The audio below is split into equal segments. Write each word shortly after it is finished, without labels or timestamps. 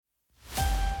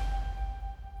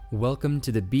Welcome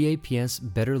to the BAPS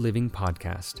Better Living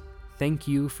Podcast. Thank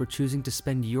you for choosing to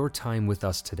spend your time with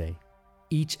us today.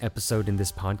 Each episode in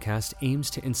this podcast aims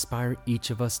to inspire each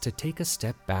of us to take a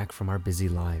step back from our busy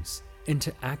lives and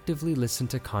to actively listen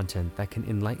to content that can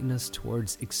enlighten us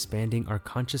towards expanding our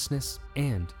consciousness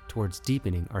and towards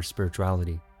deepening our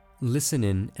spirituality. Listen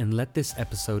in and let this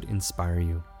episode inspire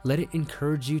you. Let it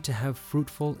encourage you to have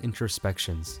fruitful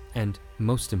introspections and,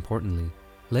 most importantly,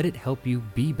 let it help you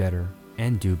be better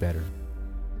and do better.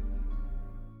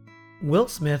 Will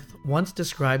Smith once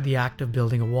described the act of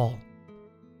building a wall.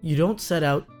 You don't set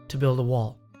out to build a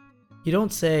wall. You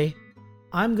don't say,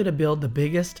 I'm going to build the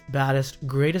biggest, baddest,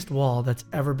 greatest wall that's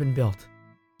ever been built.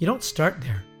 You don't start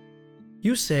there.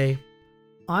 You say,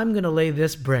 I'm going to lay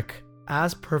this brick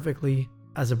as perfectly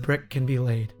as a brick can be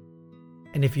laid.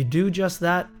 And if you do just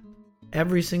that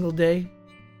every single day,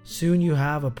 soon you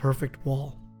have a perfect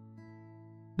wall.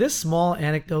 This small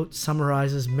anecdote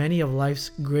summarizes many of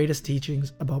life's greatest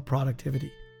teachings about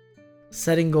productivity.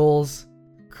 Setting goals,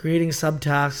 creating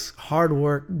subtasks, hard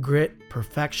work, grit,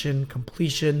 perfection,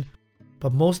 completion,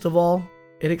 but most of all,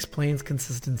 it explains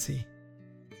consistency.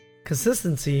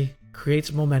 Consistency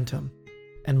creates momentum,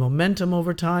 and momentum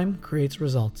over time creates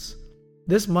results.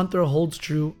 This mantra holds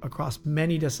true across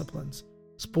many disciplines: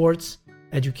 sports,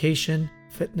 education,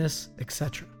 fitness,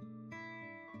 etc.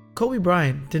 Kobe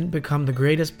Bryant didn't become the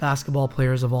greatest basketball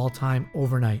players of all time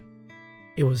overnight.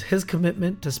 It was his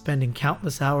commitment to spending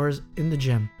countless hours in the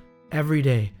gym every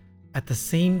day at the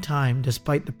same time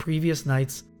despite the previous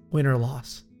night's win or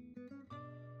loss.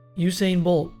 Usain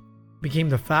Bolt became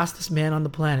the fastest man on the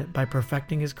planet by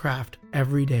perfecting his craft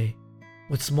every day,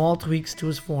 with small tweaks to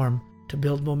his form to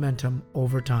build momentum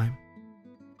over time.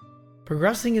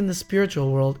 Progressing in the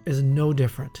spiritual world is no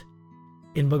different.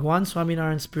 In Bhagwan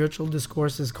Swaminarayan's spiritual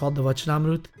discourses called the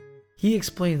Vachanamrut, he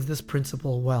explains this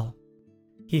principle well.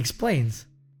 He explains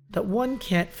that one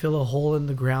can't fill a hole in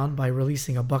the ground by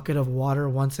releasing a bucket of water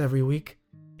once every week.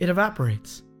 It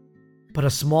evaporates. But a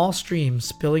small stream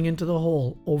spilling into the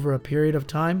hole over a period of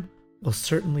time will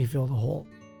certainly fill the hole.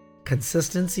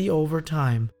 Consistency over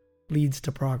time leads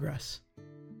to progress.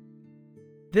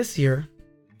 This year,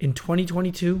 in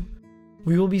 2022,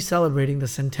 we will be celebrating the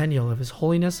centennial of His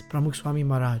Holiness Pramukh Swami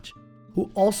Maharaj, who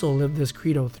also lived this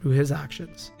credo through his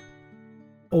actions.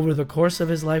 Over the course of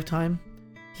his lifetime,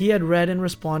 he had read and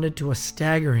responded to a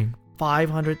staggering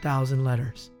 500,000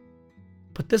 letters.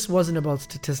 But this wasn't about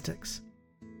statistics.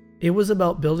 It was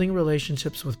about building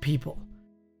relationships with people.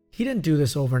 He didn't do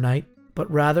this overnight,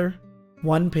 but rather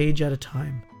one page at a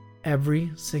time,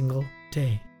 every single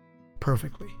day,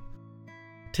 perfectly.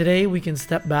 Today, we can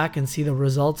step back and see the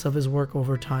results of his work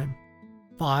over time.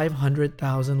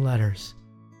 500,000 letters,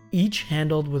 each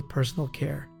handled with personal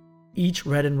care, each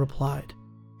read and replied,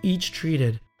 each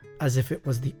treated as if it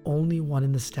was the only one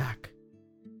in the stack.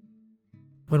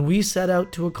 When we set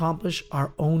out to accomplish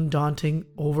our own daunting,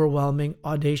 overwhelming,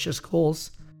 audacious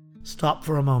goals, stop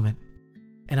for a moment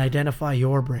and identify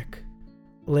your brick.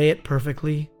 Lay it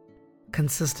perfectly,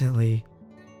 consistently,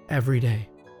 every day.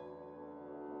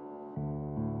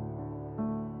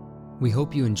 We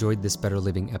hope you enjoyed this Better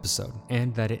Living episode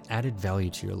and that it added value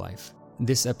to your life.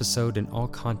 This episode and all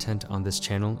content on this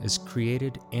channel is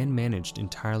created and managed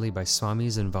entirely by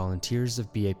Swamis and volunteers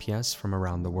of BAPS from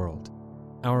around the world.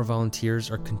 Our volunteers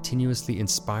are continuously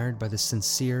inspired by the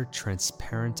sincere,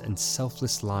 transparent, and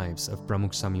selfless lives of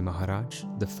Pramukh Swami Maharaj,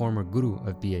 the former Guru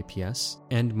of BAPS,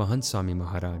 and Mahant Swami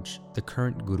Maharaj, the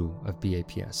current Guru of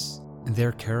BAPS.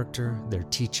 Their character, their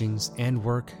teachings, and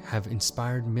work have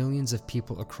inspired millions of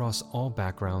people across all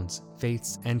backgrounds,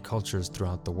 faiths, and cultures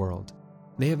throughout the world.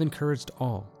 They have encouraged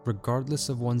all, regardless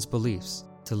of one's beliefs,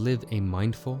 to live a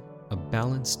mindful, a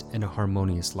balanced, and a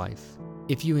harmonious life.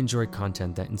 If you enjoy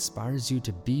content that inspires you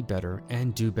to be better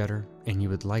and do better, and you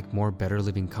would like more Better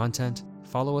Living content,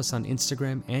 follow us on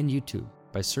Instagram and YouTube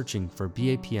by searching for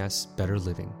BAPS Better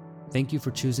Living. Thank you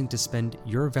for choosing to spend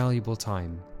your valuable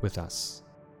time with us.